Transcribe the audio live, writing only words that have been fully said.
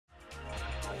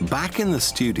Back in the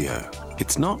studio,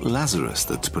 it's not Lazarus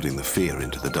that's putting the fear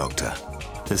into the Doctor.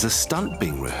 There's a stunt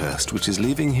being rehearsed which is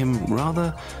leaving him rather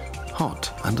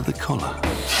hot under the collar.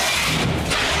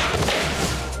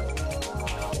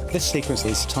 This sequence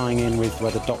is tying in with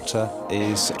where the Doctor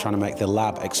is trying to make the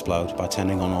lab explode by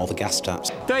turning on all the gas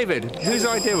taps. David, whose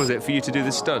idea was it for you to do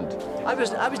this stunt? I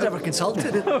was never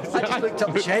consulted. I just looked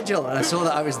up the schedule and I saw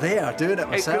that I was there doing it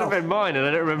myself. It could have been mine, and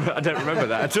I don't remember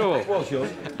that at all. It was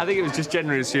yours. I think it was just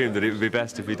generally assumed that it would be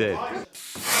best if we did.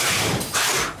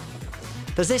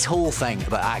 There's this whole thing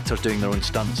about actors doing their own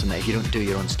stunts, and that if you don't do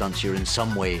your own stunts, you're in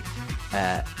some way,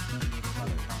 I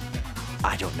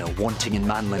don't know, wanting in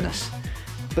manliness.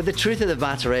 But the truth of the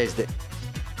matter is that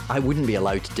I wouldn't be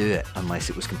allowed to do it unless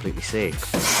it was completely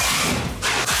safe.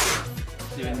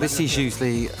 This is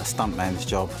usually a stuntman's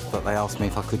job, but they asked me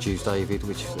if I could use David,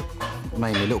 which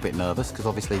made me a little bit nervous, because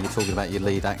obviously you're talking about your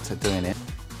lead actor doing it.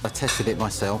 I tested it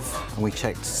myself, and we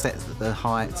checked the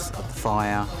heights of the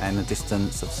fire and the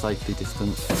distance, of safety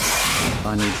distance.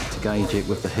 I needed to gauge it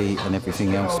with the heat and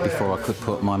everything else before I could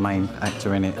put my main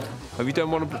actor in it. Have you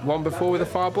done one before with a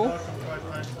fireball?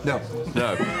 No.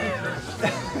 No.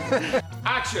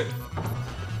 Action!